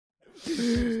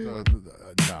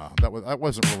that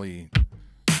wasn't really.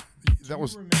 That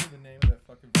was. Do you remember the name of that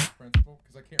fucking vice principal?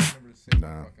 Because I can't remember to save my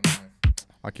fucking life.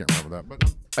 I can't remember that, but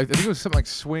I think it was something like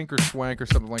Swink or Swank or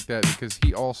something like that, because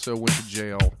he also went to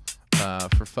jail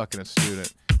for fucking a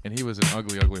student, and he was an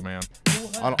ugly, ugly man.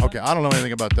 I don't know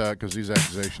anything about that because these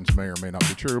accusations may or may not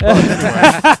be true. But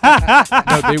anyway,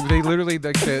 no, they literally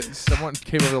someone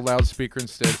came over the loudspeaker and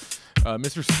said,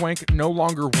 "Mr. Swank no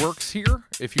longer works here.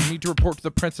 If you need to report to the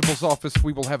principal's office,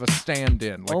 we will have a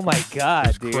stand-in." Like, oh my god,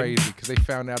 it was crazy because they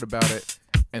found out about it,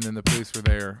 and then the police were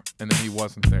there, and then he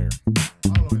wasn't there. I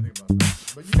don't know anything about that.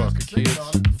 But you Fucking kids,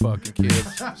 fucking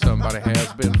kids. Somebody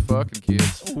has been fucking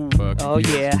kids. Fucking kids,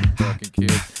 yeah. Fucking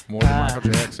kids. More than Michael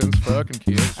Jackson's fucking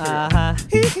kids. Yeah.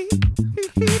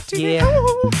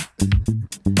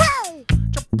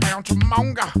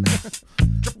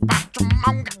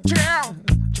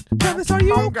 Travis, are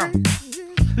you okay?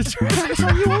 Travis,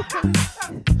 are you okay?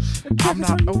 I'm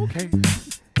not okay.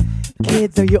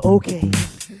 Kids, are you okay?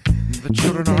 The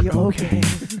children Kids, aren't okay.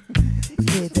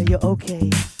 Kids, are you okay?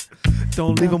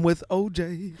 Don't leave them with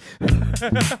OJ.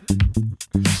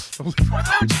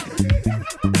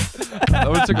 That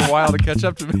one took a while to catch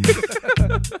up to me.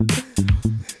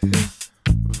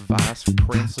 Vice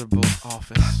principal's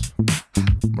office.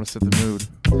 I'm gonna set the mood.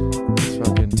 It's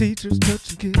fucking Teachers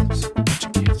touching kids.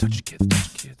 touching kids, touching kids,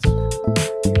 touching kids.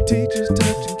 Teachers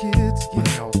touching kids. What are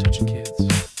they all touching kids?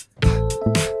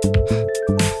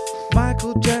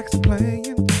 Michael Jackson playing.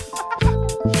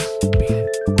 Beat it.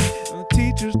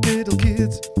 Teachers diddle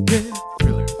kids. Yeah.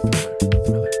 Thriller.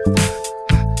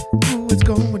 Ooh, it's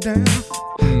going down.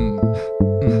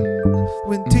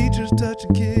 When teachers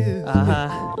touching kids.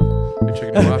 You're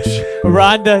checking to watch.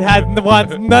 Rhonda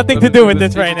wants nothing to do with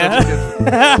this right now.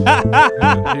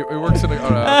 He works for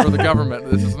the government.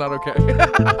 This is not okay.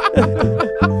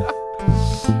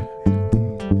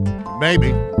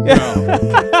 Maybe. No. They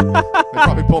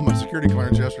probably pulled my security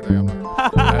clearance yesterday. I'm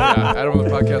not. I had him on the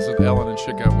podcast with Ellen, and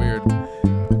shit got weird.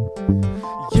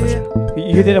 Yeah.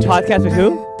 You did a podcast with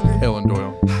who? Ellen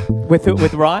Doyle. With who?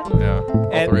 With Ron? Yeah, all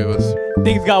And- three of us.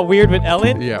 Things got weird with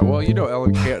Ellen? Yeah, well, you know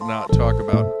Ellen can't not talk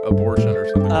about abortion or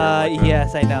something. weird like that.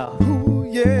 Yes, I know. Ooh,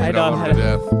 yeah. I know. love her to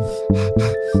death.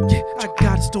 Yeah, I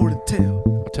got a story to tell.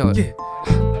 I'll tell it. Yeah.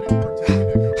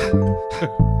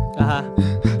 I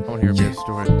want to hear a bit of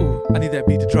story. Ooh, I need that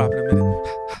beat to drop in a minute.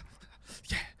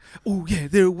 Yeah. Ooh, yeah.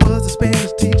 There was a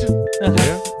Spanish teacher.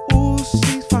 Yeah? Ooh,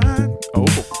 she's fine. Oh.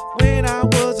 When I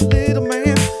was a little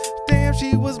man, damn,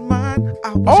 she was mine.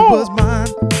 I wish Oh. she was mine.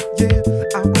 Yeah,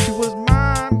 I wish she was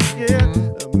mine. Yeah,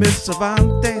 Miss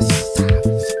Cervantes.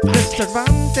 Miss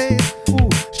Cervantes. Ooh,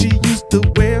 she used to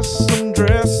wear some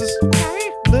dresses.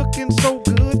 Looking so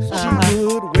good, she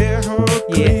would wear her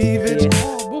cleavage.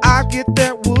 I get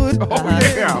that wood. Oh,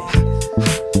 yeah.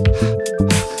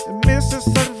 Mrs.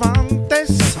 Cervantes.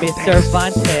 Miss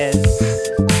Cervantes.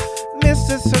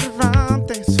 Mrs.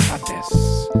 Cervantes.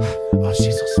 Oh,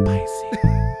 she's so spicy.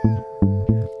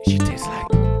 She tastes like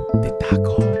the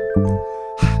taco.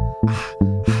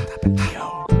 Tapatio.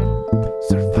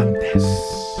 Cervantes.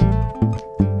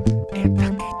 El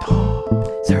taquito.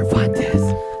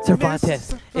 Cervantes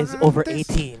is over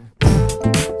 18.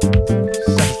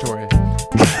 Statutory.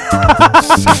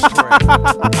 Statutory. I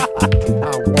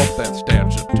want that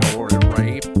statutory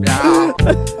rape. Yeah.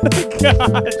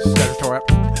 God. Statutory.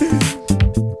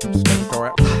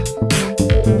 Statutory.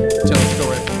 Tell a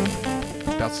story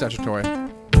about statutory.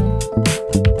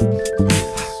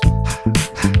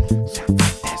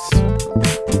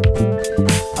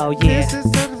 Oh, yeah. Mrs.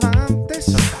 Cervantes.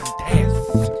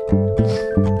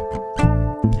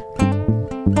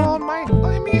 Oh my,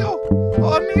 Emil,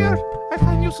 oh Amir, I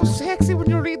find you so sexy when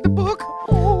you read the book.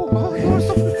 Oh,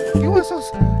 you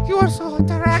are so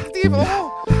attractive.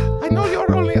 Oh, I know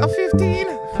you're only a 15.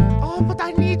 Oh, but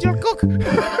I need your cook.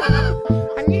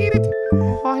 I need it.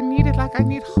 Oh, I need it like I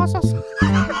need hustlers.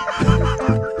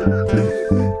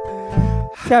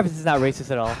 Travis is not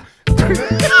racist at all.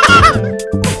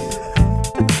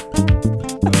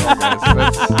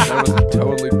 That was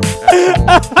totally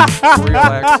actual, real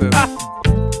accent.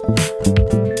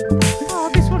 Oh,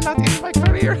 this will not end my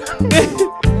career.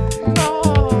 No.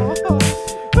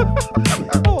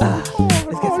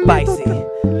 Let's get spicy.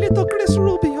 Little Kris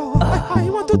Rubio, I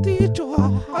want to teach you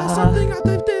something out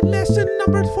of the lesson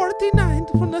number 49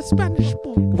 from the Spanish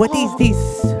book. What is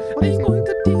this? I'm going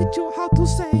to teach you how to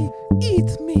say,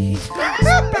 eat me.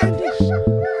 Spanish.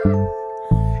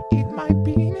 Eat my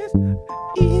penis.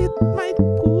 Eat my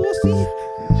pussy.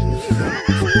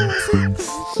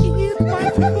 Eat my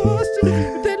pussy.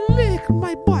 Then lick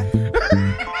my butt.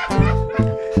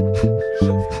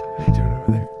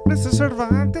 Mr.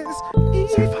 Cervantes.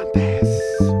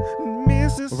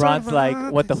 Mrs. Ron's like,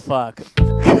 what the fuck?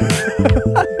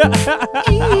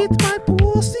 Eat my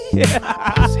pussy. Eat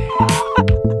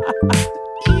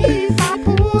my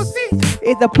pussy.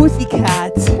 It's a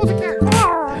pussycat.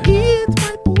 Pussycat. Eat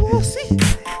my pussy.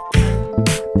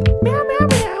 Meow, meow,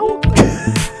 meow.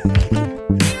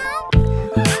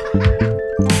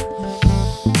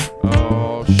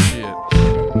 Oh shit.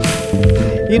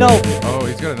 You know. Oh,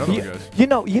 he's got another one, guys.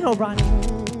 You know, Ron.